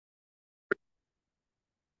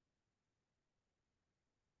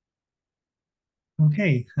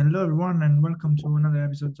Okay, hello everyone, and welcome to another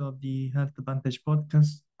episode of the Health Advantage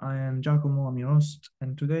podcast. I am Giacomo, I'm your host,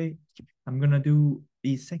 and today I'm gonna do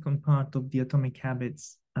the second part of the Atomic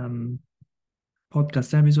Habits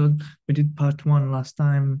podcast episode. We did part one last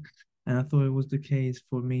time, and I thought it was the case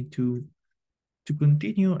for me to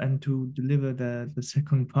continue and to deliver the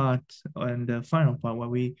second part and the final part where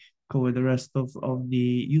we cover the rest of the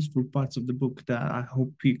useful parts of the book that I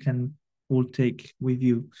hope you can all take with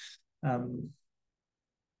you. Um,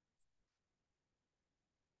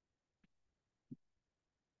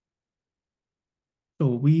 So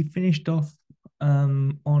we finished off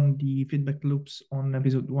on the feedback loops on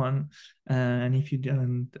episode one. And if you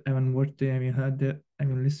haven't watched it, have you heard it, have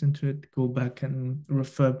you listened to it, go back and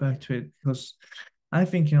refer back to it because I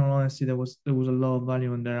think in all honesty there was a lot of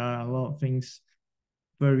value and there are a lot of things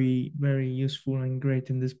very, very useful and great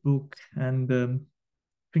in this book and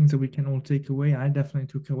things that we can all take away. I definitely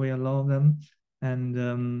took away a lot of them.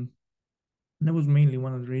 And that was mainly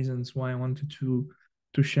one of the reasons why I wanted to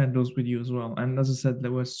share those with you as well. And as I said,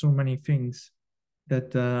 there were so many things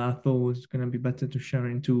that I thought was going to be better to share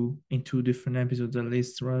into different episodes at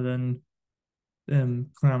least, rather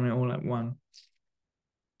than cramming it all at one.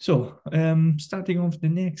 So, starting off the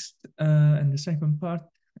next and the second part,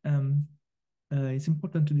 um, it's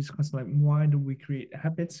important to discuss like why do we create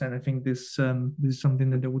habits, and I think this is something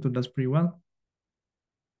that the author does pretty well.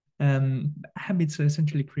 Habits are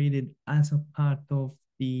essentially created as a part of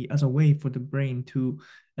as a way for the brain to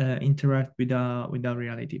interact with our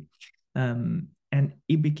reality. And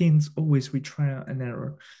it begins always with trial and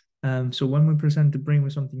error. So when we present the brain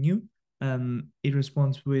with something new, it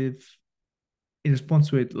responds with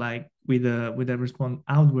like with a response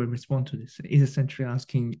outward response to this. It's essentially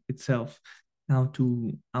asking itself how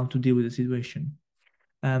to deal with the situation.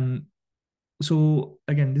 Um, so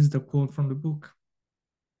again, this is the quote from the book.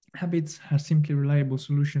 Habits are simply reliable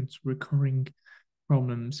solutions to recurring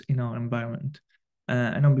problems in our environment.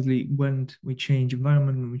 And obviously, when we change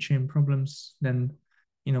environment, when we change problems, then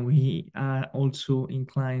we are also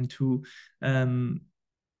inclined to um,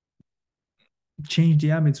 change the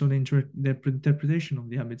habits or the interpretation of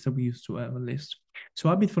the habits that we used to have at least. So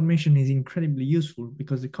habit formation is incredibly useful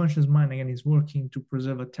because the conscious mind again is working to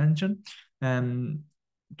preserve attention um,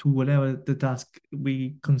 to whatever the task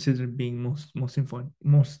we consider being most important,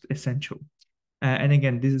 most essential. And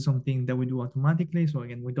again, this is something that we do automatically. So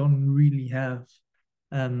again, um, we don't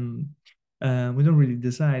really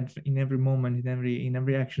decide in every moment, in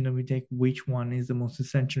every action that we take, which one is the most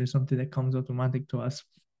essential. It's something that comes automatic to us.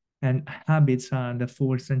 And habits are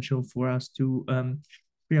therefore essential for us to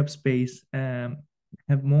free up space,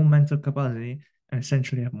 have more mental capacity, and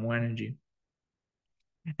essentially have more energy.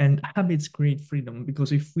 And habits create freedom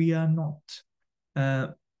because if we are not uh,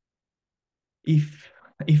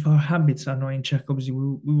 if our habits are not in check, obviously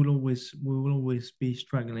we will always be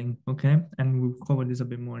struggling. Okay, and we'll cover this a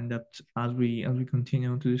bit more in depth as we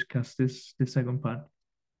continue to discuss this second part.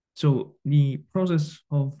 So the process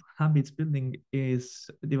of habits building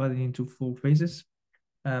is divided into four phases.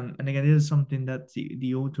 And again, this is something that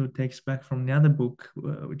the author takes back from the other book,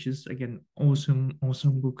 which is again awesome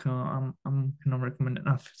book. I'm cannot recommend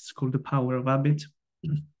enough. It's called The Power of Habit.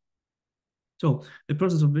 So the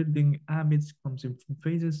process of building habits comes in four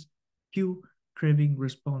phases: cue, craving,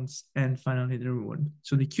 response, and finally the reward.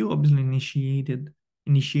 So the cue obviously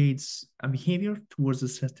initiates a behavior towards a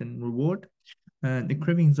certain reward. The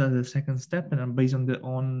cravings are the second step and are based on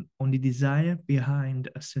the desire behind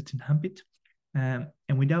a certain habit. And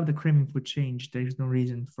without the craving for change, there is no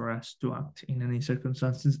reason for us to act in any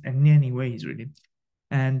circumstances and in any ways, really.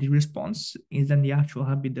 And the response is then the actual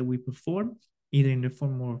habit that we perform, either in the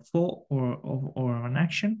form of a thought or an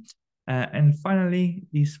action. And finally,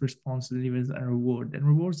 this response delivers a reward. And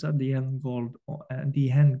rewards are the end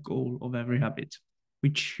goal of every habit. We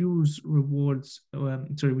chase rewards, for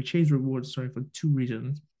two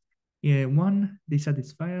reasons. Yeah, one, they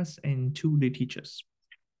satisfy us, and two, they teach us.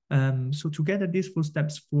 So together, these four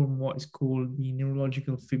steps form what is called the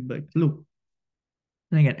neurological feedback loop.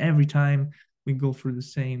 And again, every time we go through the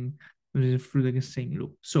same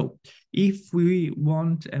loop. So if we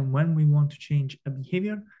want and when we want to change a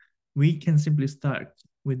behavior, we can simply start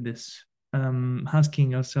with this,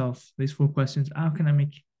 asking ourselves these four questions. How can I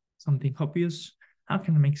make something obvious? How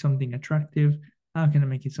can I make something attractive? How can I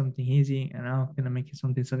make it something easy? And how can I make it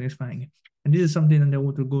something satisfying? And this is something that the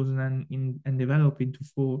author goes and develop into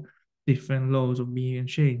four different laws of behavior and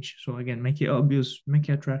change. So again, make it obvious, make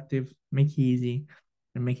it attractive, make it easy,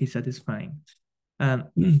 and make it satisfying. Um,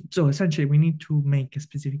 so essentially, we need to make a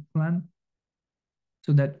specific plan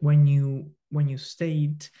so that when you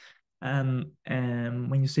state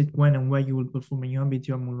When you set when and where you will perform a new habit,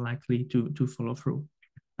 you're more likely to follow through.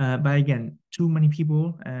 But again, too many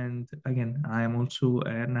people, and again, I am also,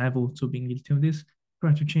 and I've also been guilty of this,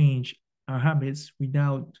 try to change our habits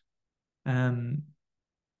um,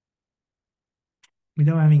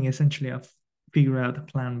 without having essentially a figure out a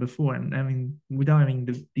plan before, and I mean without having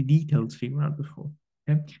the details figured out before.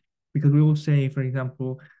 Okay, because we all say, for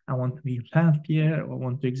example, I want to be healthier or I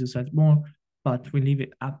want to exercise more, but we leave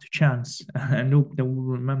it up to chance and hope that we'll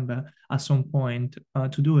remember at some point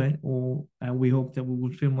to do it, or we hope that we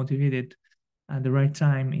will feel motivated at the right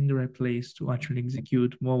time in the right place to actually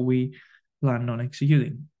execute what we plan on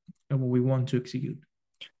executing and what we want to execute.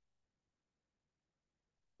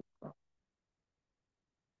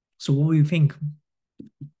 So what we think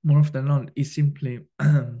more often than not is simply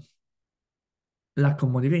lack of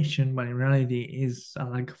motivation, but in reality is a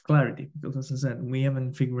lack of clarity. Because as I said, we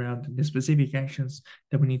haven't figured out the specific actions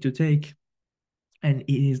that we need to take, and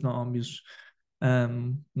it is not obvious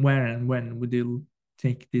where and when we will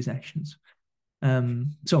take these actions.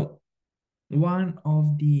 So one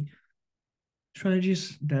of the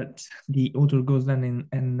strategies that the author goes down in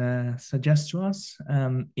and suggests to us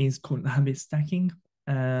is called habit stacking.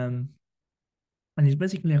 And it's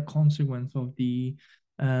basically a consequence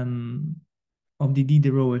um, of the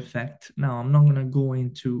Diderot effect. Now, I'm not going to go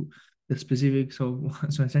into the specifics of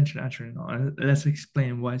so essentially, actually, no, let's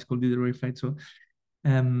explain why it's called Diderot effect. So,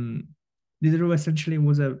 um, Diderot essentially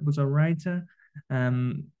was a writer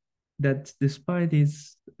um, that, despite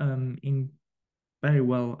his in very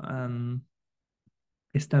well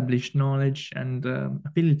established knowledge and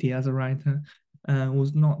ability as a writer,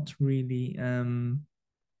 was not really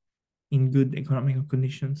in good economical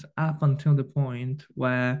conditions up until the point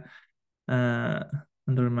where I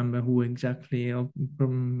don't remember who exactly, or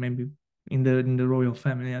from maybe in the royal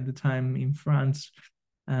family at the time in France,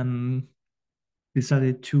 um,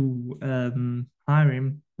 decided to hire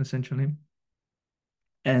him essentially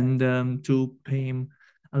and to pay him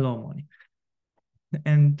a lot of money.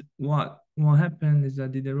 And what happened is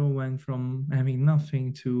that Diderot went from having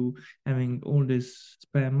nothing to having all this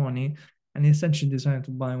spare money, and he essentially decided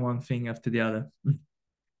to buy one thing after the other.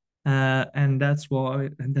 And that's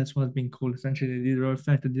what's been called essentially the Diderot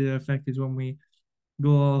effect. The Diderot effect is when we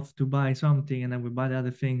go off to buy something and then we buy the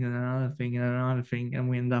other thing and another thing and another thing, and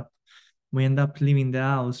we end up leaving the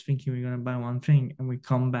house thinking we're gonna buy one thing, and we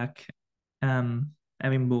come back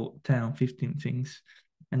having bought 10 or 15 things.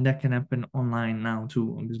 And that can happen online now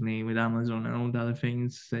too, obviously, with Amazon and all the other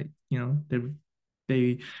things that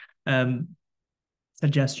they um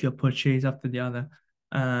suggest you a purchase after the other.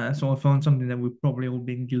 So I found something that we've probably all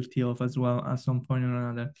been guilty of as well at some point or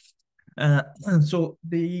another. So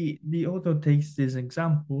the author takes this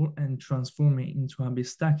example and transform it into habit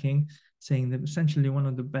stacking, saying that essentially one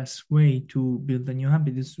of the best way to build a new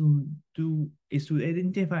habit is to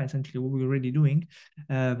identify essentially what we're already doing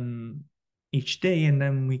each day, and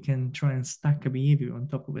then we can try and stack a behavior on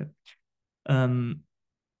top of it. Um,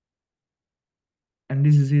 and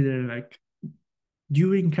this is either like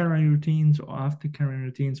during current routines or after current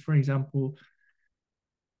routines. For example,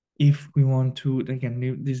 if we want to, again,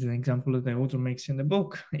 this is an example that I also makes in the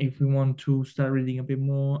book. If we want to start reading a bit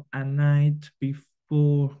more at night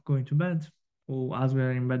before going to bed, or as we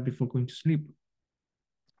are in bed before going to sleep,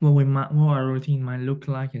 what our routine might look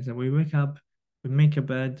like is that we wake up, we make a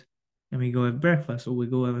bed, and we go have breakfast or we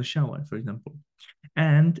go have a shower, for example.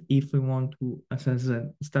 And if we want to, as I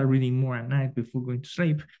said, start reading more at night before going to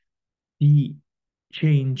sleep, the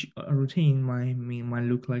change a routine might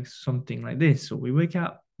look like something like this. So we wake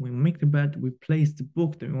up, we make the bed, we place the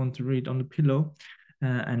book that we want to read on the pillow,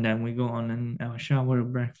 and then we go on and have a shower,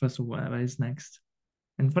 breakfast, or whatever is next.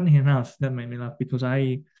 And funny enough, that made me laugh because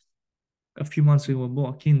a few months ago, I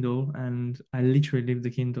bought a Kindle and I literally leave the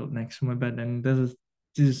Kindle next to my bed. And this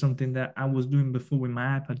is something that I was doing before with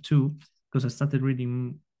my iPad too, because I started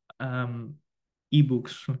reading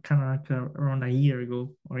ebooks kind of like around a year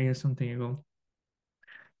ago or a year something ago.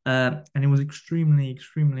 And it was extremely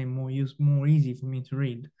more easy for me to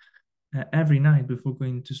read every night before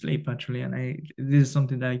going to sleep, actually. And this is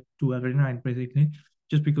something that I do every night, basically,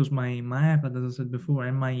 just because my iPad, as I said before,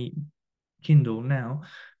 and my Kindle now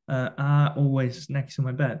are always next to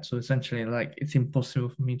my bed. So essentially, like, it's impossible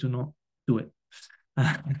for me to not do it.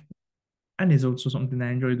 And it's also something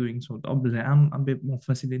I enjoy doing. So obviously, I'm a bit more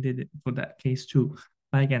facilitated for that case too.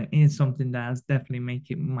 But again, it's something that has definitely make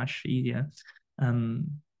it much easier. Um,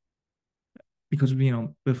 because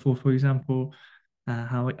before, for example,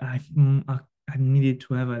 how I needed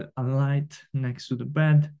to have a light next to the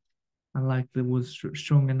bed, a light that was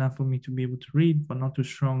strong enough for me to be able to read, but not too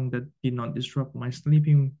strong that did not disrupt my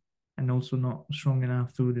sleeping. and also not strong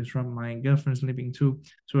enough to disrupt my girlfriend's sleeping too.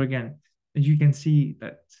 So again, you can see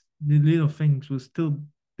that the little things will still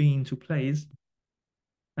be into place.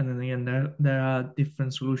 And then again, there are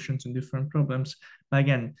different solutions and different problems. But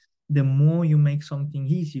again, the more you make something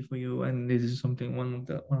easy for you, and this is something one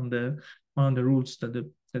of the rules that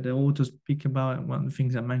the authors speak about, one of the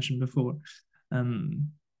things I mentioned before, um,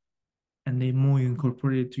 and the more you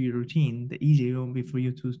incorporate it to your routine, the easier it will be for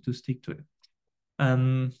you to stick to it.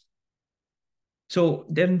 Um, so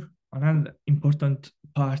then another important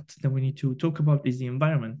part that we need to talk about is the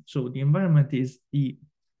environment. So the environment is the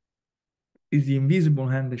invisible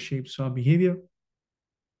hand that shapes our behavior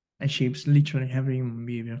and shapes literally every human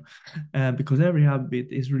behavior, because every habit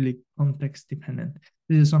is really context dependent.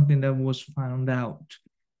 This is something that was found out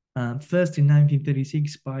first in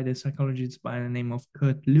 1936 by the psychologist by the name of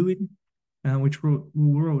Kurt Lewin,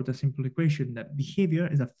 who wrote a simple equation that behavior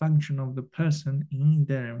is a function of the person in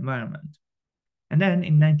their environment. And then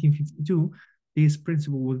in 1952, this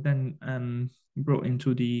principle was then brought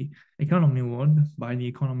into the economy world by the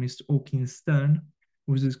economist Hawkins Stern,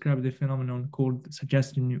 who described the phenomenon called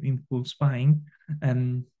suggestion impulse buying,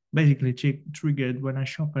 basically triggered when a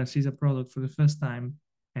shopper sees a product for the first time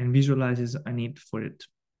and visualizes a need for it.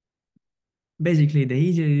 Basically, the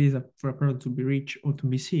easier it is for a product to be reached or to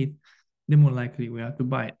be seen, the more likely we are to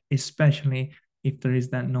buy it, especially if there is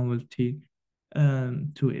that novelty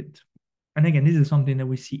to it. And again, this is something that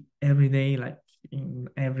we see every day, like in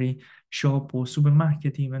every shop or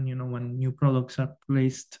supermarket, even, when new products are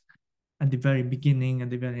placed at the very beginning, at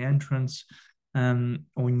the very entrance,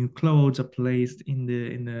 or new clothes are placed in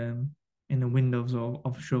the windows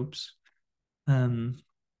of shops. And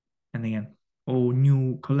again, or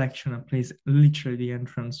new collection are placed literally the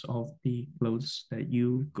entrance of the clothes that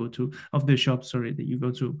you go to, of the shop, sorry, that you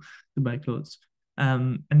go to buy clothes.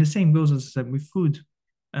 And the same goes, as I said, with food.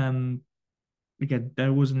 Again,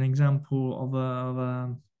 there was an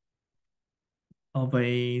example of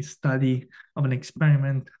a study, of an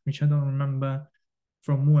experiment, which I don't remember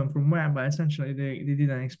from who and from where, but essentially they did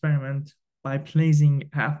an experiment by placing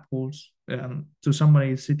apples to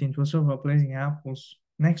somebody sitting to a sofa, placing apples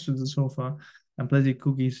next to the sofa and placing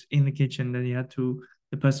cookies in the kitchen that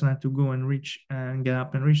the person had to go and reach and get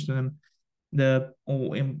up and reach to them.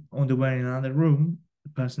 On the way in another room, the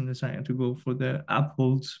person decided to go for the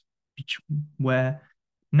apples, which were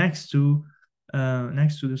next to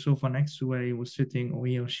next to the sofa, next to where he was sitting or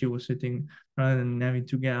he or she was sitting, rather than having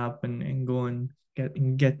to get up and go and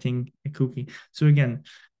getting a cookie. So again,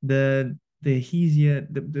 the easier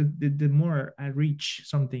the more I reach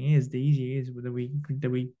something is, the easier it is that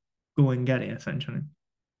we go and get it essentially.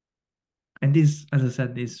 And this, as I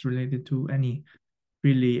said, is related to any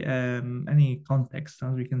context,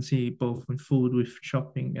 as we can see, both with food, with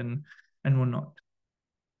shopping, and whatnot.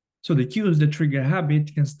 So the cues that trigger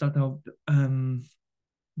habit can start out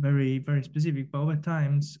very, very specific, but over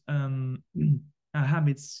times, our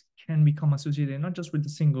habits can become associated not just with a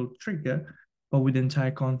single trigger, but with the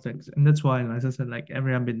entire context. And that's why, as I said, like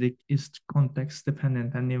every habit is context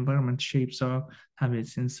dependent, and the environment shapes our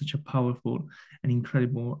habits in such a powerful and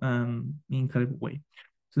incredible way.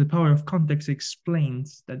 So the power of context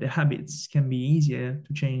explains that the habits can be easier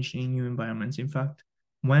to change in new environments. In fact,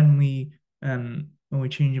 when we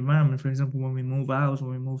change environment, for example, when we move out,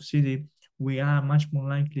 when we move city, we are much more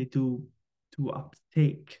likely to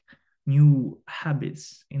uptake new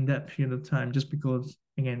habits in that period of time, just because,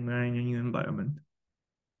 again, we're in a new environment.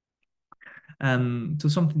 So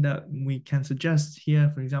something that we can suggest here,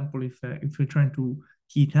 for example, if we're trying to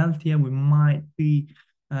eat healthier, we might be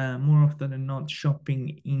more often than not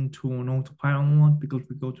shopping into an autopilot mode, because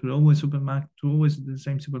we go to always the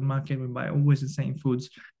same supermarket, we buy always the same foods.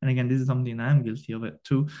 And again, this is something I'm guilty of it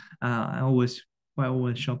too. I always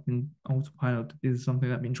shop in autopilot. This is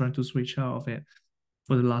something I've been trying to switch out of it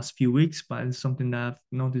for the last few weeks, but it's something that I've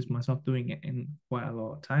noticed myself doing it in quite a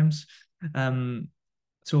lot of times.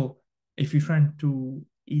 So if you're trying to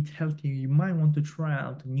eat healthy, you might want to try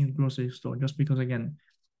out a new grocery store, just because, again,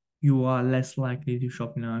 you are less likely to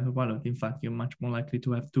shop in a wallet. In fact, you're much more likely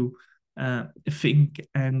to have to think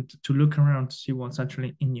and to look around to see what's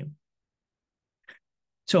actually in you.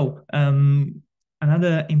 So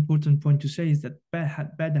another important point to say is that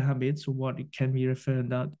bad habits, or what it can be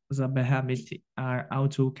referred to as a bad habit, are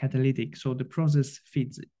autocatalytic. So the process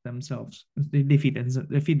feeds themselves. They feed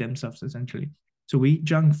themselves essentially. So we eat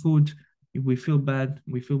junk food, we feel bad,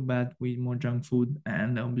 we eat more junk food,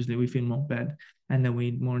 and obviously we feel more bad, and then we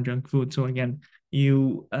eat more junk food. So again,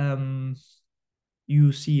 you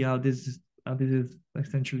see how this is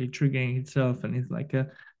essentially triggering itself, and it's like a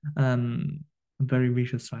very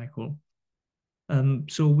vicious cycle.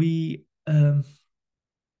 So we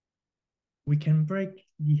can break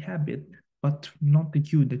the habit, but not the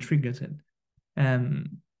cue that triggers it.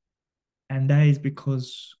 Um, and that is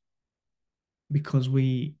because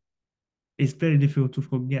we it's very difficult to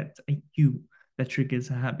forget a cue that triggers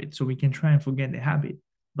a habit. So we can try and forget the habit,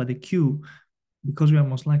 but the cue, because we are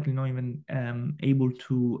most likely not even able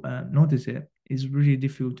to notice it, is really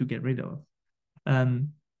difficult to get rid of.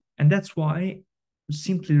 Um, and that's why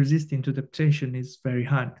simply resisting to temptation is very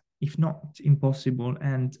hard, if not impossible,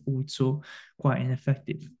 and also quite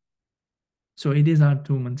ineffective. So it is hard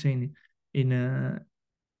to maintain in a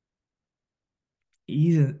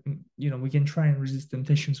easy, we can try and resist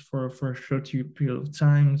temptations for a short period of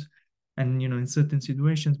times, and in certain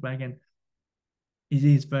situations, but again, it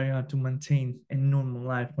is very hard to maintain a normal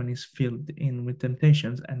life when it's filled in with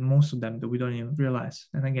temptations, and most of them that we don't even realize.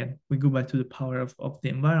 And again, we go back to the power of the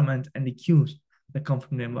environment and the cues that come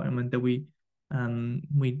from the environment that we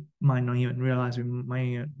might not even realize, we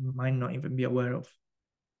might not even be aware of.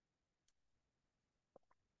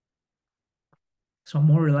 So a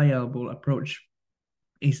more reliable approach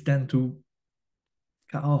is then to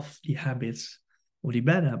cut off the habits, or the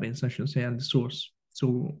bad habits, I should say, at the source.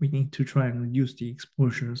 So we need to try and reduce the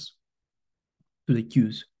exposures to the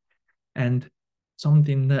cues. And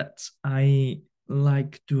something that I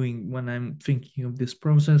like doing when I'm thinking of this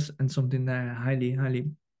process, and something that I highly,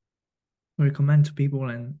 highly recommend to people,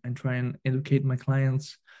 and try and educate my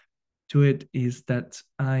clients to it, is that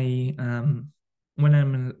when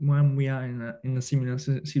we are in a similar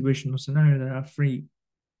situation or scenario, there are three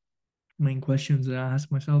main questions that I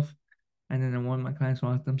ask myself, and then I want my clients to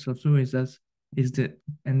ask themselves too. Is that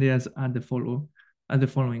and there's are the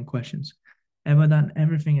following questions: Have I done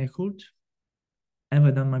everything I could? Have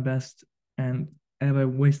I done my best? And have I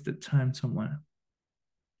wasted time somewhere?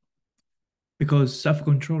 Because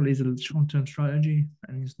self-control is a short-term strategy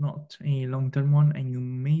and it's not a long-term one. And you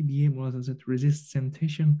may be able, as I said, to resist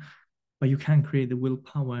temptation, but you can't create the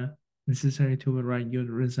willpower necessary to override your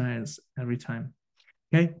desires every time.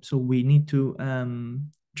 Okay, so we need to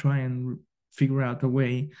try and figure out a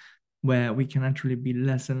way where we can actually be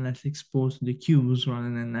less and less exposed to the cues, rather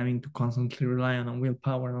than having to constantly rely on our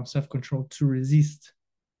willpower and our self-control to resist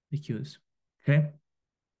the cues. Okay,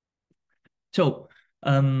 so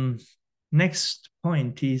next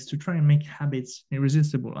point is to try and make habits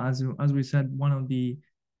irresistible. As we said, one of the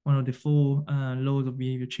four laws of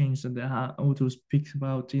behavior change that the author speaks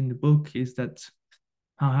about in the book is that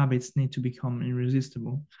how habits need to become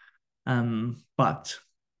irresistible. But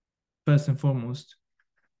first and foremost,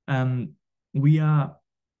 um, we are,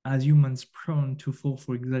 as humans, prone to fall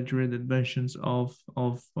for exaggerated versions of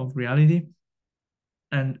reality.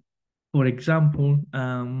 And for example,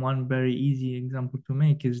 one very easy example to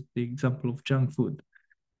make is the example of junk food,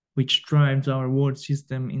 which drives our reward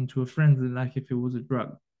system into a frenzy like if it was a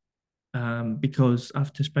drug. Because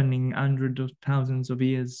after spending hundreds of thousands of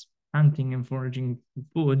years hunting and foraging for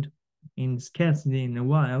food in scarcity in the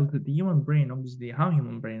wild, the human brain, obviously, our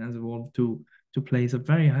human brain has evolved to place a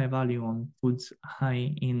very high value on foods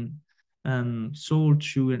high in salt,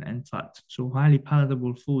 sugar, and fat. So highly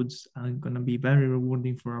palatable foods are going to be very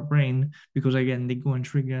rewarding for our brain, because again, they go and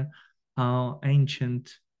trigger our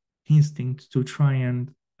ancient instinct to try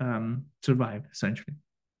and survive, essentially.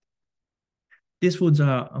 These foods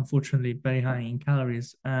are unfortunately very high in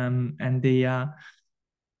calories, and they are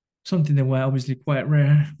something that were obviously quite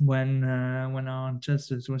rare when our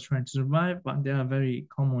ancestors were trying to survive, but they are very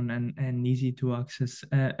common and easy to access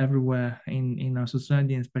everywhere in our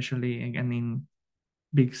society, especially again in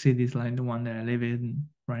big cities like the one that I live in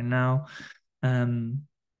right now. Um,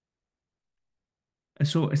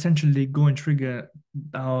 so essentially, go and trigger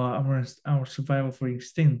our survival for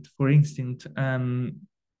instinct,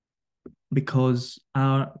 because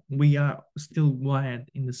we are still wired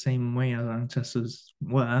in the same way as our ancestors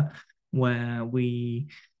were, where we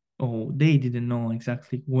or they didn't know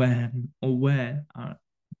exactly when or where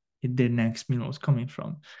their next meal was coming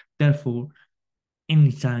from. Therefore,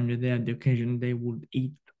 anytime that they had the occasion, they would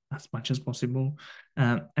eat as much as possible,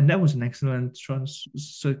 and that was an excellent,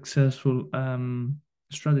 successful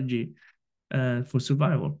strategy for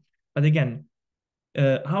survival. But again,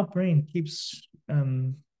 our brain keeps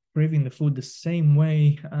craving the food the same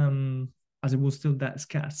way, as it was still that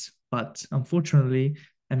scarce. But unfortunately,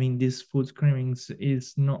 I mean, this food cravings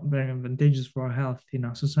is not very advantageous for our health in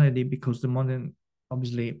our society, because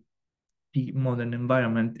obviously, the modern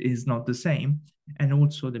environment is not the same, and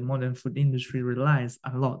also the modern food industry relies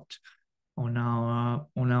a lot on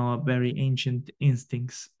our very ancient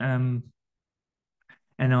instincts, and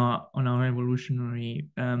on our evolutionary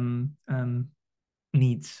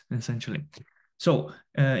needs, essentially. So,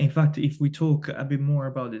 in fact, if we talk a bit more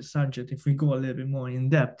about this subject, if we go a little bit more in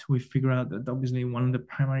depth, we figure out that obviously one of the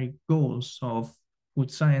primary goals of food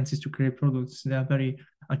science is to create products that are very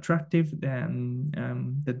attractive, and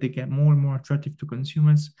that they get more and more attractive to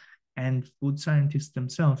consumers. And food scientists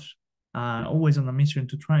themselves are always on a mission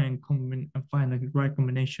to try and find the right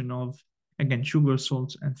combination of, again, sugar,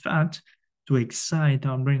 salt, and fat to excite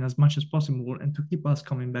our brain as much as possible and to keep us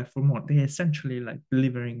coming back for more. They're essentially like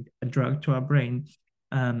delivering a drug to our brain,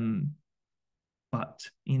 um, but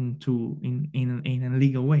in a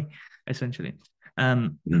legal way, essentially.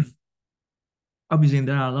 Um, Obviously,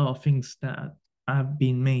 there are a lot of things that have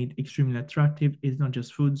been made extremely attractive. It's not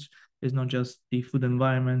just foods, it's not just the food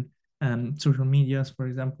environment, social medias, for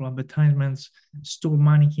example, advertisements, store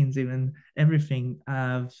mannequins, even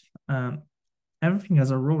um, everything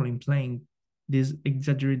has a role in playing these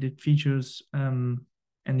exaggerated features, and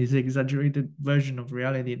this exaggerated version of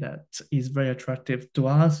reality that is very attractive to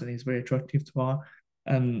us and is very attractive to our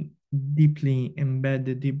um, deeply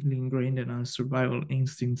embedded, deeply ingrained in our survival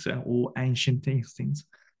instincts, or ancient instincts,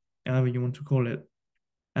 however you want to call it.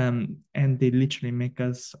 And they literally make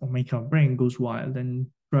us, or make our brain goes wild and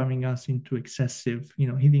driving us into excessive,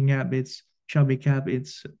 eating habits, chubby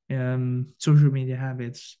habits, social media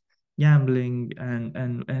habits, gambling,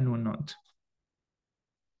 and whatnot.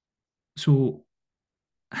 So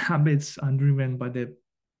habits are driven by the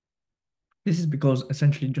this is because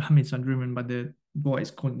essentially habits are driven by the what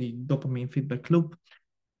is called the dopamine feedback loop,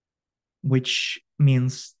 which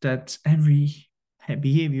means that every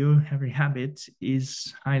behavior, every habit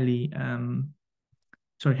is highly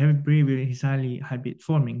every behavior is highly habit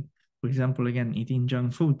forming. For example, again, eating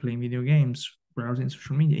junk food, playing video games, browsing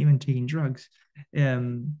social media, even taking drugs.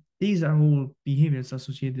 These are all behaviors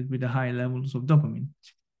associated with the high levels of dopamine.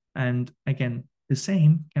 And again, the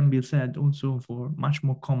same can be said also for much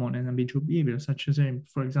more common and habitual behaviors, such as,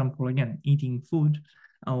 for example, again, eating food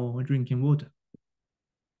or drinking water,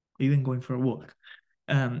 even going for a walk.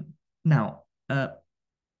 Um, Now, it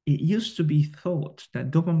used to be thought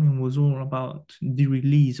that dopamine was all about the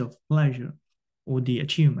release of pleasure or the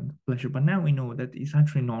achievement of pleasure, but now we know that it's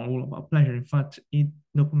actually not all about pleasure. In fact,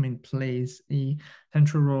 dopamine plays a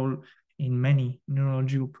central role in many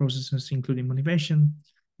neurological processes, including motivation,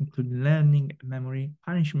 including learning, memory,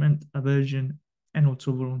 punishment, aversion, and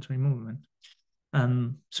also voluntary movement.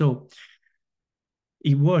 So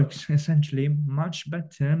it works essentially much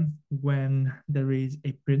better when there is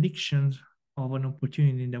a prediction of an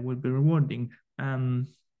opportunity that will be rewarding. In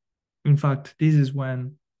fact, this is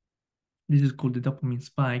called the dopamine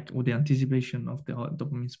spike, or the anticipation of the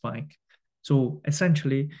dopamine spike. So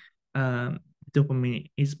essentially, dopamine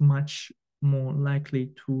is much more likely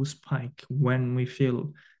to spike when we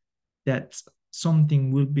feel that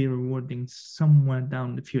something will be rewarding somewhere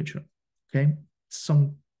down the future. Okay,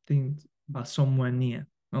 something, but somewhere near.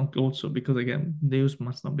 Also, because again, those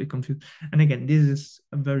must not be confused. And again, this is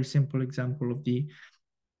a very simple example of the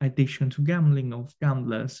addiction to gambling of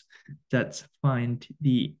gamblers that find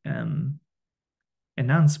the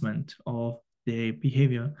enhancement of their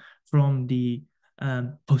behavior from the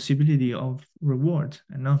possibility of reward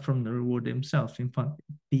and not from the reward themselves. In fact,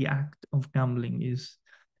 the act of gambling is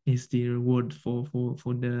the reward for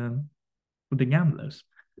the gamblers.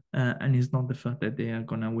 And it's not the fact that they are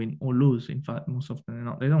gonna win or lose. In fact, most often than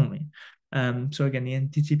not, they don't win. So again, the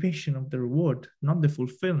anticipation of the reward, not the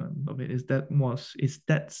fulfillment of it,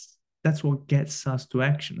 that's what gets us to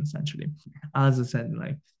action essentially. As I said,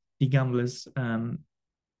 like the gamblers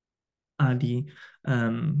are the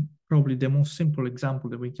probably the most simple example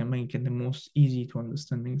that we can make and the most easy to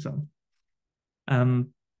understand example.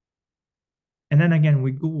 Um, and then again,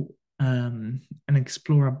 we go and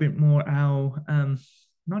explore a bit more how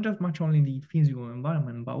not just much only the physical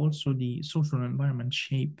environment, but also the social environment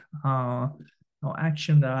shape our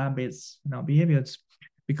action, our habits, and our behaviors.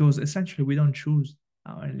 Because essentially, we don't choose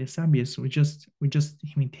our earliest habits; we just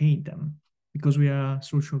imitate them. Because we are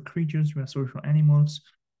social creatures, we are social animals.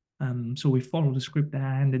 So we follow the script that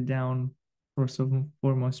are handed down first and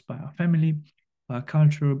foremost by our family, by our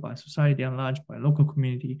culture, by society at large, by local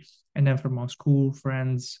community, and then from our school,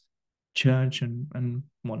 friends, church, and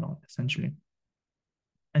whatnot, essentially.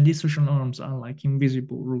 And these social norms are like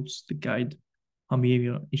invisible rules that guide our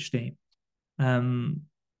behavior each day. Um,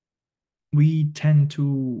 we tend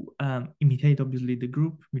to imitate obviously the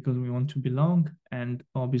group because we want to belong, and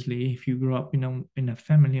obviously if you grow up in a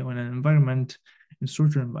family or in an environment, in a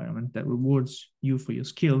social environment that rewards you for your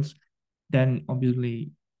skills, then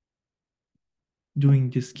obviously doing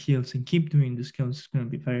the skills and keep doing the skills is going to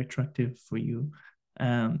be very attractive for you.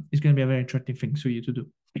 It's going to be a very attractive thing for you to do.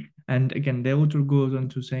 And again, the author goes on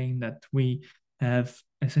to saying that we have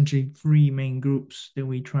essentially three main groups that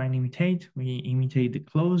we try and imitate. We imitate the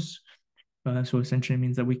close. So essentially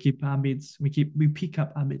means that we keep habits, we pick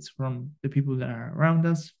up habits from the people that are around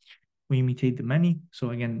us. We imitate the many. So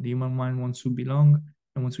again, the human mind wants to belong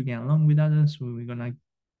and wants to get along with others. So we're gonna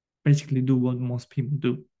basically do what most people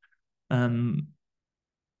do. And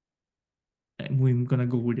we're gonna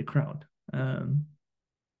go with the crowd. And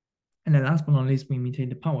then last but not least, we imitate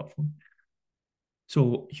the powerful.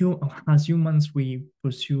 So as humans, we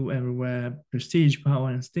pursue everywhere prestige, power,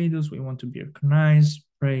 and status. We want to be recognized,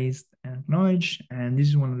 praised, and acknowledged. And this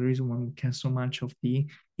is one of the reasons why we care so much of the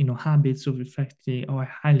habits of effective or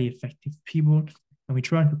highly effective people. And we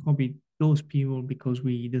try to copy those people because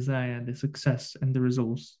we desire the success and the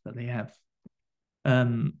results that they have.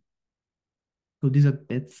 So these are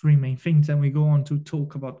the three main things. And we go on to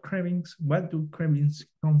talk about cravings. Where do cravings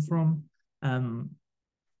come from? And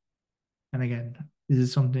again, this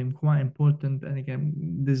is something quite important. And again,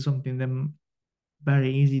 this is something that very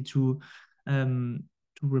easy to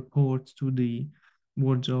report to the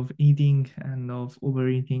words of eating and of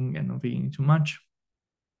overeating and of eating too much.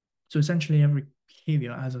 So essentially, every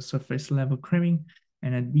behavior has a surface level craving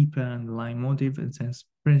and a deeper underlying motive. It says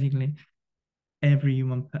basically every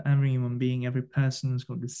human being, every person has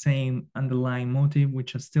got the same underlying motive,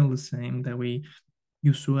 which are still the same that we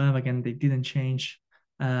used to have. Again, they didn't change.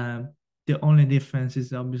 The only difference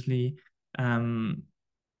is obviously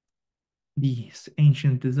these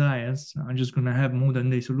ancient desires are just going to have modern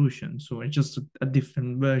day solutions. So it's just a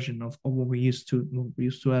different version of what we used to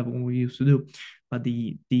have, what we used to do, but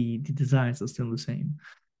the desires are still the same.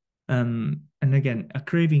 And again, a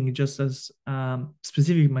craving just as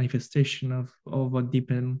specific manifestation of a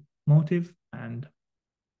deeper motive. And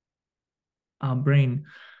our brain,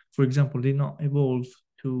 for example, did not evolve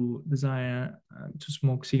to desire to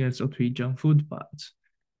smoke cigarettes or to eat junk food, but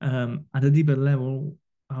at a deeper level,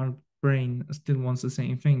 our brain still wants the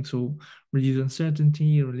same thing. So reduce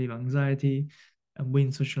uncertainty, relieve anxiety,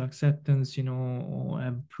 win social acceptance, or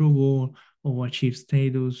have approval, or achieve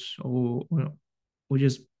status, or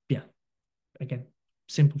just, yeah, again,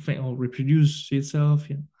 simple thing, or reproduce itself.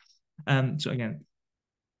 So again,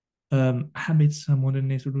 habits are modern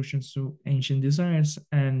day solutions to ancient desires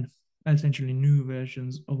and essentially new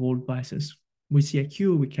versions of old vices. We see a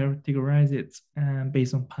cue, we categorize it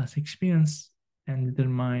based on past experience and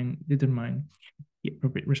determine the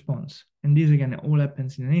appropriate response. And this again, it all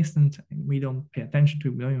happens in an instant, and we don't pay attention to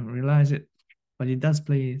it, we don't even realize it, but it does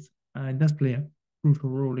play a crucial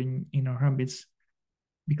role in our habits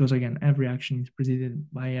because again, every action is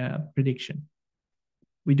preceded by a prediction.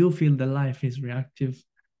 We do feel that life is reactive,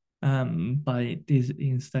 but it is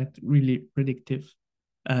instead really predictive.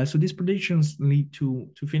 So these predictions lead to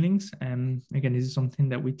feelings, and again, this is something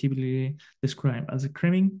that we typically describe as a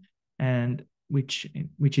craving, and which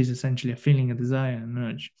is essentially a feeling, a desire, an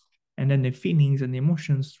urge. And then the feelings and the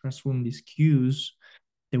emotions transform these cues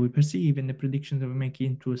that we perceive and the predictions that we make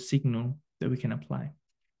into a signal that we can apply.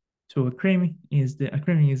 So a craving is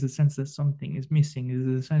the sense that something is missing, is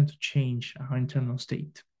the desire to change our internal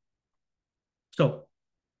state. So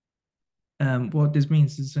what this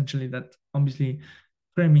means is essentially that obviously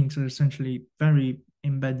cravings are essentially very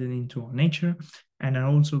embedded into our nature and are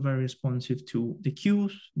also very responsive to the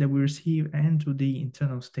cues that we receive and to the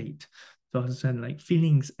internal state. So as I said, like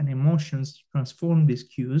feelings and emotions transform these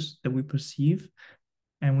cues that we perceive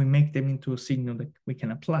and we make them into a signal that we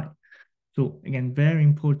can apply. So again, very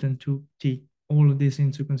important to take all of this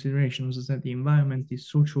into consideration, is that the environment, the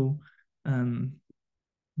social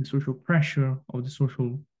pressure or the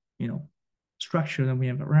social, structure that we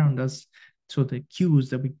have around us. So the cues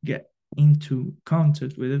that we get into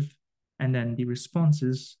contact with, and then the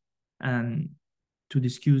responses to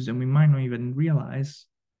these cues that we might not even realize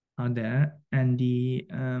are there, and the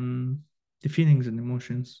feelings and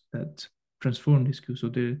emotions that transform these cues. So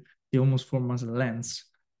they almost form as a lens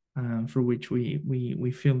through which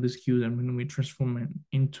we feel these cues, and when we transform it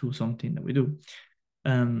into something that we do.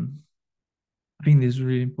 I think this is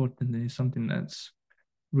really important, and it's something that's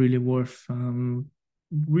really worth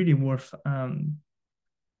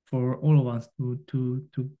for all of us to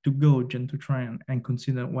gauge and to try and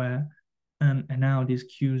consider where and how these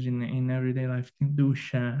cues in everyday life do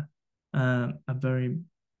share a very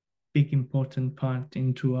big important part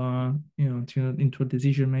into our into our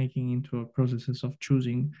decision making, into our processes of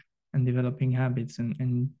choosing and developing habits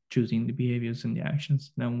and choosing the behaviors and the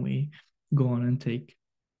actions that we go on and take.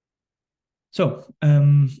 So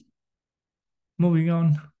moving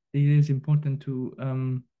on, it is important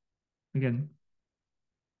to again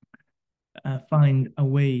find a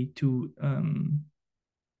way to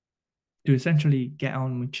essentially get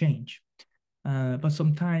on with change. But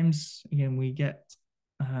sometimes, again, we get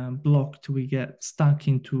blocked, we get stuck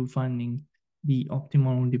into finding the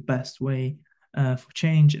optimal, the best way for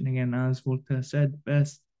change. And again, as Voltaire said,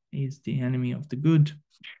 best is the enemy of the good.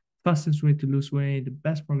 Fastest way to lose weight, the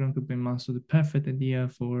best program to build muscle, the perfect idea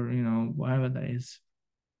for, whatever that is.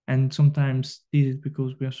 And sometimes this is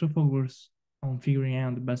because we are so focused on figuring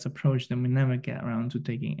out the best approach that we never get around to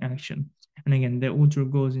taking action. And again, the author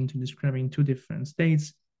goes into describing two different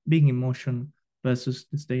states, being in motion versus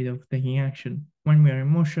the state of taking action. When we are in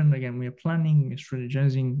motion, again, we are planning, we're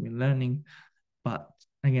strategizing, we're learning, but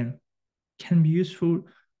again, can be useful,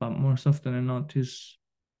 but most often than not,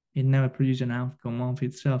 it never produces an outcome of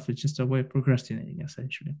itself. It's just a way of procrastinating,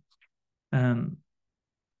 essentially. Um,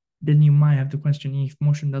 then you might have the question, if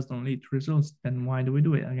motion does not lead to results, then why do we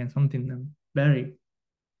do it? Again, something I'm very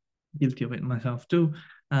guilty of it myself too.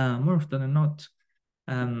 More often than not,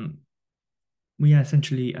 um, we are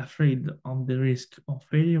essentially afraid of the risk of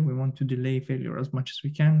failure. We want to delay failure as much as we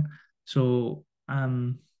can. So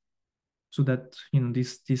so that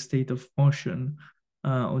this state of motion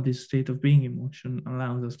or this state of being in motion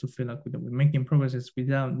allows us to feel like we're making progresses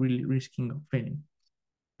without really risking of failing.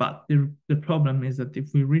 But the problem is that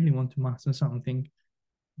if we really want to master something,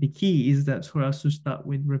 the key is that for us to start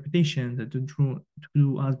with repetitions and to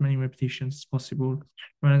do as many repetitions as possible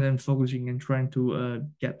rather than focusing and trying to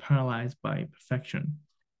get paralyzed by perfection.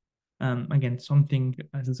 Again, something,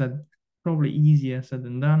 as I said, probably easier said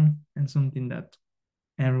than done, and something that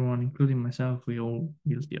everyone, including myself, we all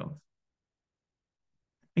guilty of.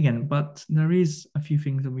 Again, but there is a few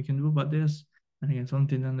things that we can do about this. And again,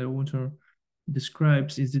 something that the author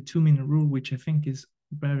describes is the 2-minute rule, which I think is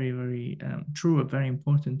very, very true and very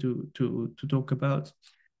important to talk about.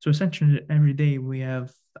 So essentially, every day we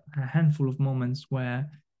have a handful of moments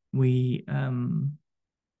we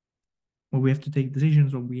where we have to take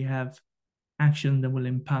decisions, or we have action that will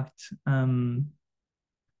impact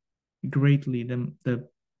greatly the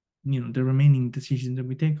remaining decisions that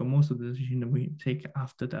we take, or most of the decisions that we take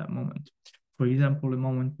after that moment. For example, the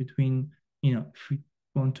moment between, if we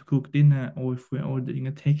want to cook dinner or if we're ordering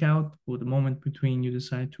a takeout, or the moment between you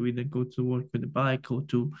decide to either go to work with a bike or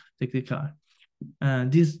to take the car.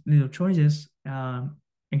 These little choices,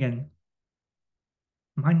 again,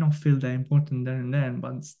 might not feel that important there and then,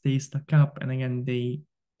 but they stack up. And again,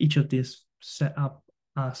 each of these set up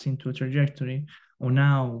us into a trajectory, or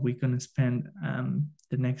now we're going to spend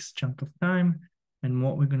the next chunk of time and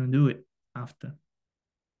what we're going to do it after.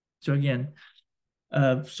 So again,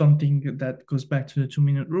 something that goes back to the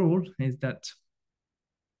 2-minute rule is that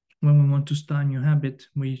when we want to start a new habit,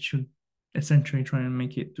 we should essentially try and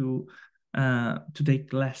make it to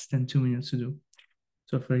take less than 2 minutes to do.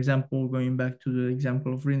 So for example, going back to the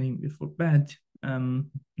example of reading before bed,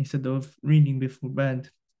 instead of reading before bed,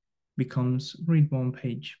 becomes read one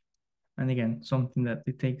page. And again, something that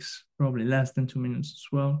it takes probably less than 2 minutes as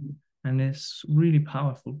well. And it's really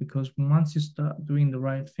powerful because once you start doing the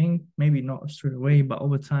right thing, maybe not straight away, but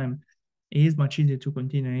over time, it is much easier to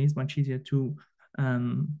continue. It is much easier to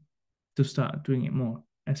start doing it more,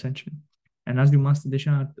 essentially. And as you master the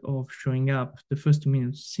art of showing up, the first 2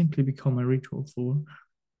 minutes simply become a ritual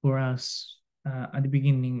for us at the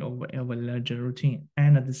beginning of a larger routine.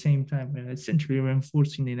 And at the same time, we're essentially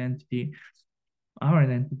reinforcing our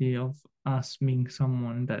identity of us being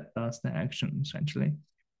someone that does the action, essentially.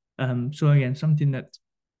 So again, something that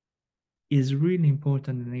is really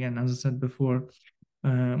important. And again, as I said before,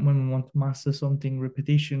 when we want to master something,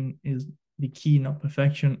 repetition is the key, not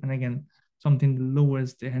perfection. And again, something that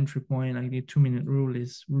lowers the entry point, like the 2-minute rule,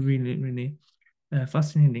 is really, really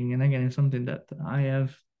fascinating. And again, it's something that I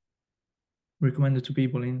have recommended to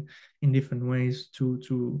people in different ways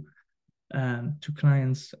to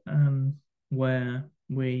clients, where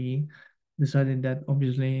we decided that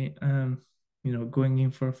obviously going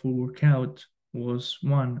in for a full workout was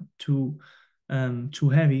one too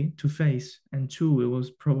heavy to face, and two, it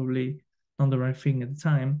was probably not the right thing at the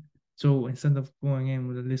time. So instead of going in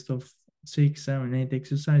with a list of 6, 7, 8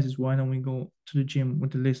 exercises, why don't we go to the gym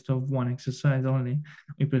with a list of one exercise only?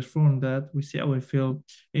 We perform that, we see how we feel.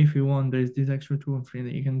 If you want, there's this extra 2 or 3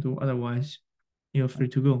 that you can do. Otherwise, you're free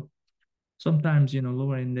to go. Sometimes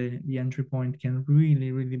lowering the entry point can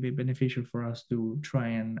really, really be beneficial for us to try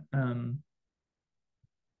and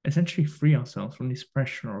essentially free ourselves from this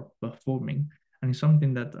pressure of performing. And it's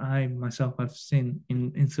something that I myself have seen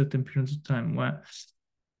in certain periods of time where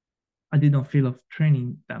I did not feel of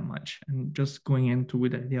training that much, and just going into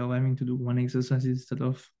with the idea of having to do one exercise instead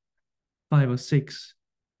of 5 or 6,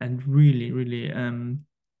 and really, really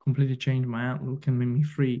completely changed my outlook and made me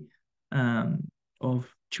free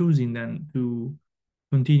of choosing then to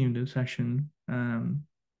continue the session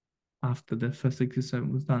after the first exercise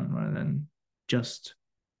was done, rather than just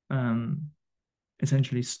um,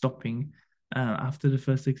 essentially stopping after the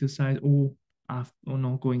first exercise, or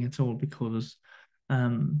not going at all, because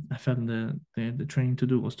I felt the training to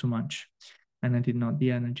do was too much, and I did not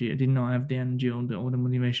have the energy or the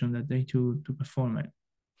motivation that day to perform it.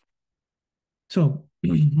 So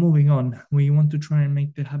moving on, we want to try and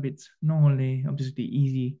make the habits not only obviously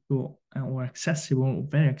easy or accessible or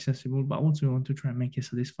very accessible, but also we want to try and make it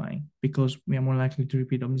satisfying, because we are more likely to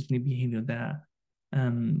repeat obviously behavior that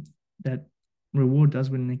reward us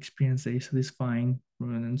with an experience that is satisfying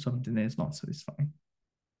rather than something that is not satisfying.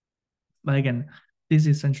 But again, this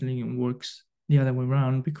essentially works the other way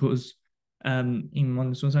around, because in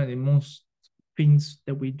modern society, most things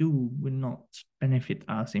that we do will not benefit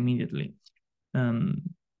us immediately. Um,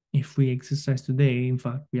 if we exercise today, in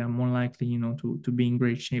fact, we are more likely, to be in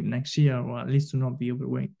great shape next year, or at least to not be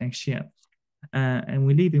overweight next year. And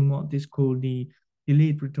we live in what is called the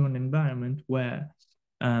delayed return environment, where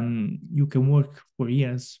you can work for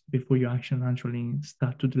years before you actually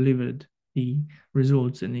start to deliver the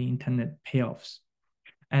results and the intended payoffs.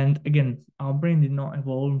 And again, our brain did not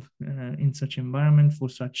evolve in such environment for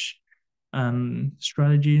such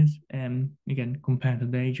strategies. And again, compared to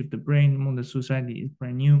the age of the brain, modern society is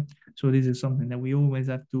brand new. So this is something that we always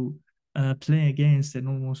have to play against and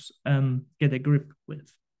almost get a grip with.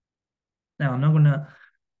 Now, I'm not gonna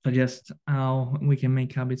suggest how we can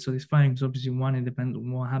make habits satisfying, because obviously one, it depends on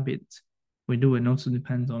what habits we do, and also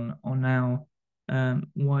depends on how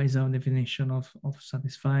what is our definition of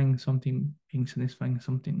satisfying, something being satisfying,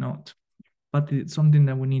 something not. But it's something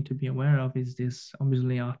that we need to be aware of, is this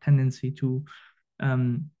obviously our tendency to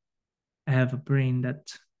have a brain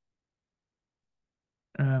that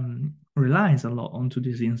relies a lot onto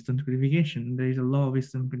this instant gratification. There is a lot of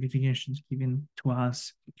instant gratifications given to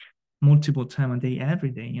us multiple times a day, every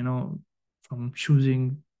day, from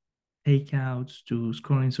choosing takeouts to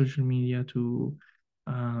scrolling social media to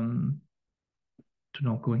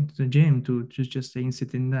not going to the gym, to just staying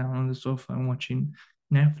sitting down on the sofa and watching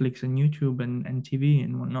Netflix and YouTube and TV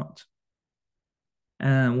and whatnot.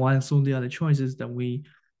 Whilst all the other choices that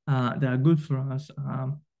are good for us,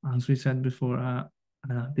 as we said before,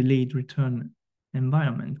 delayed return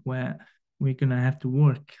environment, where we're gonna have to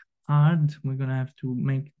work hard, we're gonna have to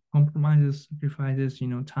make compromises, sacrifices,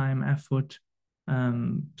 time, effort,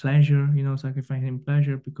 pleasure, sacrificing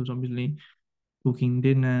pleasure, because obviously cooking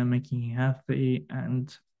dinner, making it healthy,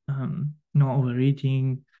 and not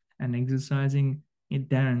overeating and exercising it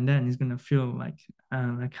there and then is gonna feel like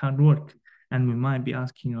hard work. And we might be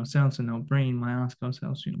asking ourselves, and our brain might ask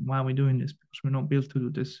ourselves, why are we doing this? Because we're not built to do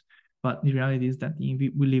this. But the reality is that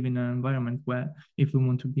we live in an environment where, if we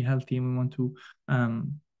want to be healthy and we want to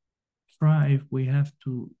thrive, we have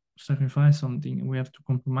to sacrifice something. We have to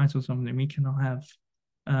compromise on something. We cannot have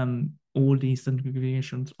all the instant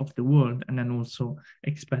gratifications of the world and then also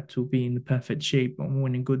expect to be in the perfect shape or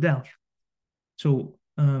in good health. So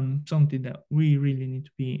something that we really need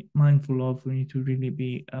to be mindful of, we need to really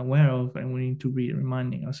be aware of, and we need to be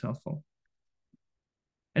reminding ourselves of.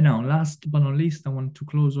 And now, last but not least, I want to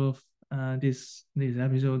close off this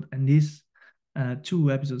episode and this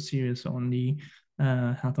 2-episode series on the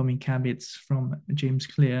Atomic Habits from James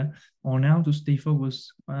Clear, on how to stay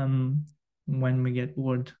focused when we get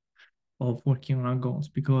bored of working on our goals,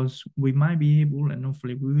 because we might be able, and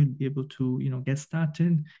hopefully we will be able to, get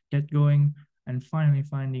started, get going, and finally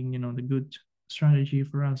finding, the good strategy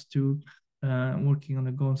for us to working on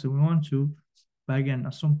the goals that we want to. But again,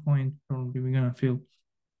 at some point, probably we're gonna feel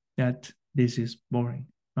that this is boring,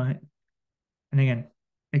 right? And again,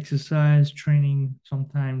 exercise, training,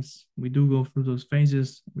 sometimes we do go through those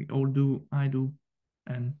phases. We all do, I do,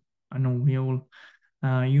 and I know we all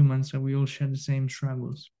humans, and we all share the same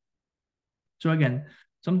struggles. So again,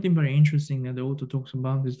 something very interesting that the author talks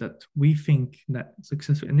about is that we think that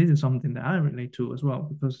success, and this is something that I relate to as well,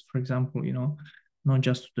 because for example, not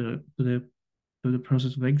just to the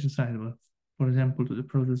process of exercise, but for example, to the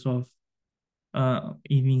process of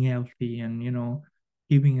eating healthy and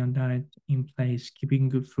keeping a diet in place, keeping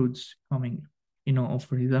good foods coming. Or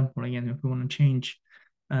for example, again, if we want to change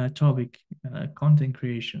topic, content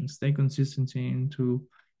creation, stay consistency into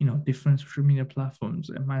different social media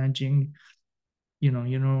platforms, and managing your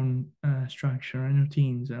own structure and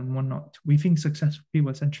routines and whatnot. We think successful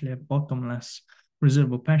people essentially have bottomless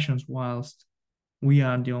reserve of passions, whilst we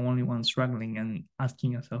are the only ones struggling and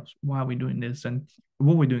asking ourselves why are we doing this and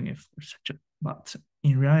what we're doing it for. But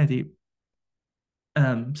in reality,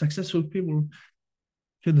 successful people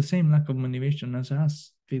feel the same lack of motivation as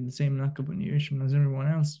us, feel the same lack of motivation as everyone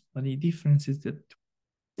else. But the difference is that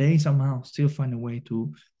they somehow still find a way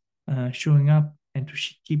to showing up and to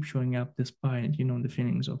keep showing up despite, the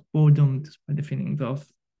feelings of boredom, despite the feelings of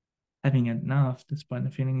having enough, despite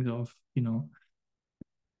the feelings of,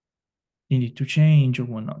 needed to change or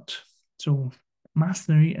whatnot. So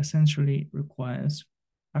mastery essentially requires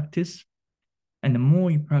practice. And the more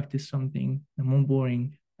you practice something, the more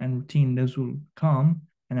boring and routine this will become,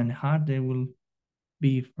 and then the harder it will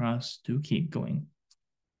be for us to keep going.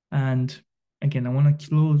 And again, I want to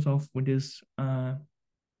close off with this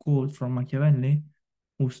quote from Machiavelli,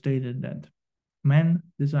 who stated that men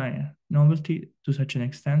desire novelty to such an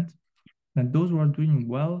extent that those who are doing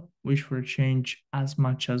well wish for a change as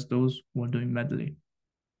much as those who are doing badly.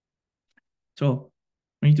 So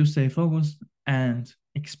we need to stay focused and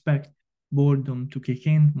expect boredom to kick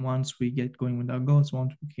in once we get going with our goals,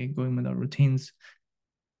 once we get going with our routines.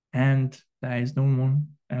 And that is normal.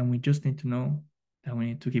 And we just need to know that we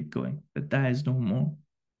need to keep going, that is normal.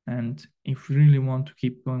 And if we really want to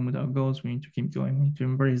keep going with our goals, we need to keep going. We need to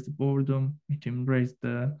embrace the boredom, we need to embrace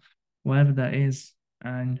the whatever that is.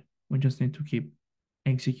 And we just need to keep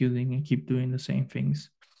executing and keep doing the same things.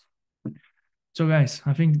 So guys,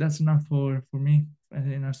 I think that's enough for me. I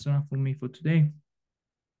think that's enough for me for today.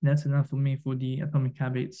 That's enough for me for the Atomic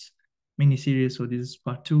Habits mini series. So this is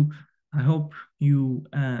part 2. I hope you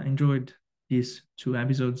enjoyed these 2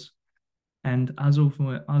 episodes, and as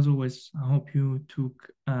always, I hope you took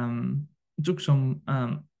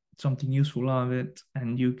something useful out of it,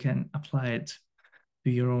 and you can apply it to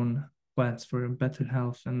your own plans for better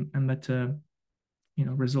health and better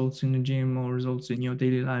results in the gym or results in your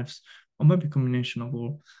daily lives, or maybe a combination of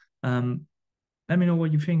all. Let me know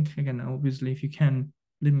what you think. Again, obviously, if you can,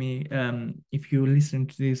 leave me, if you listen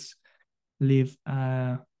to this, leave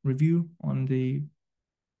a review on the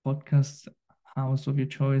podcast house of your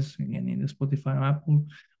choice, again, in the Spotify or Apple,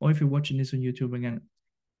 or if you're watching this on YouTube, again,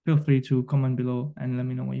 feel free to comment below and let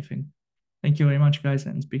me know what you think. Thank you very much, guys,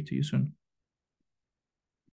 and speak to you soon.